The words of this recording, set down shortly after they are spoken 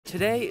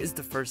Today is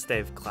the first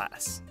day of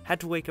class. Had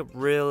to wake up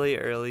really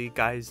early.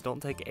 Guys,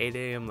 don't take 8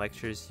 a.m.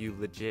 lectures, you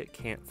legit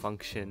can't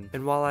function.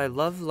 And while I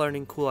love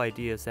learning cool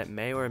ideas that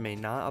may or may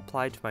not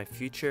apply to my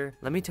future,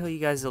 let me tell you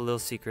guys a little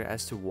secret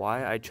as to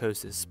why I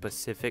chose this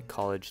specific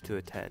college to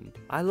attend.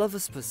 I love a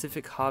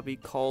specific hobby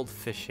called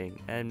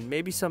fishing, and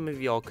maybe some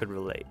of y'all could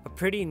relate. A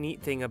pretty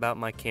neat thing about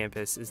my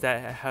campus is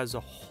that it has a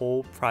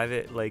whole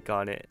private lake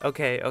on it.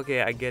 Okay,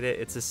 I get it,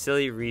 it's a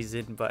silly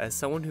reason, but as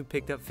someone who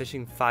picked up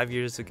fishing 5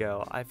 years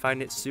ago, I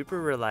find it super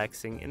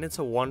relaxing and it's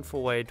a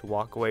wonderful way to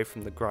walk away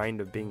from the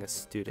grind of being a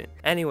student.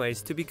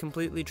 Anyways, to be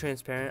completely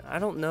transparent, I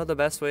don't know the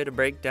best way to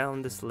break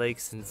down this lake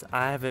since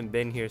I haven't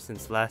been here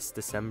since last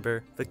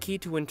December. The key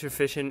to winter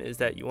fishing is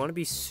that you want to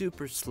be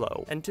super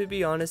slow, and to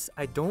be honest,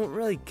 I don't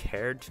really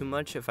care too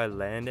much if I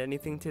land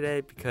anything today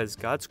because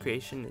God's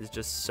creation is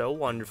just so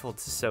wonderful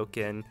to soak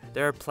in.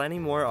 There are plenty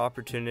more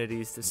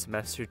opportunities this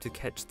semester to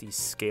catch these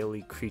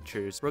scaly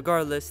creatures.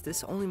 Regardless,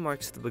 this only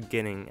marks the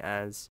beginning as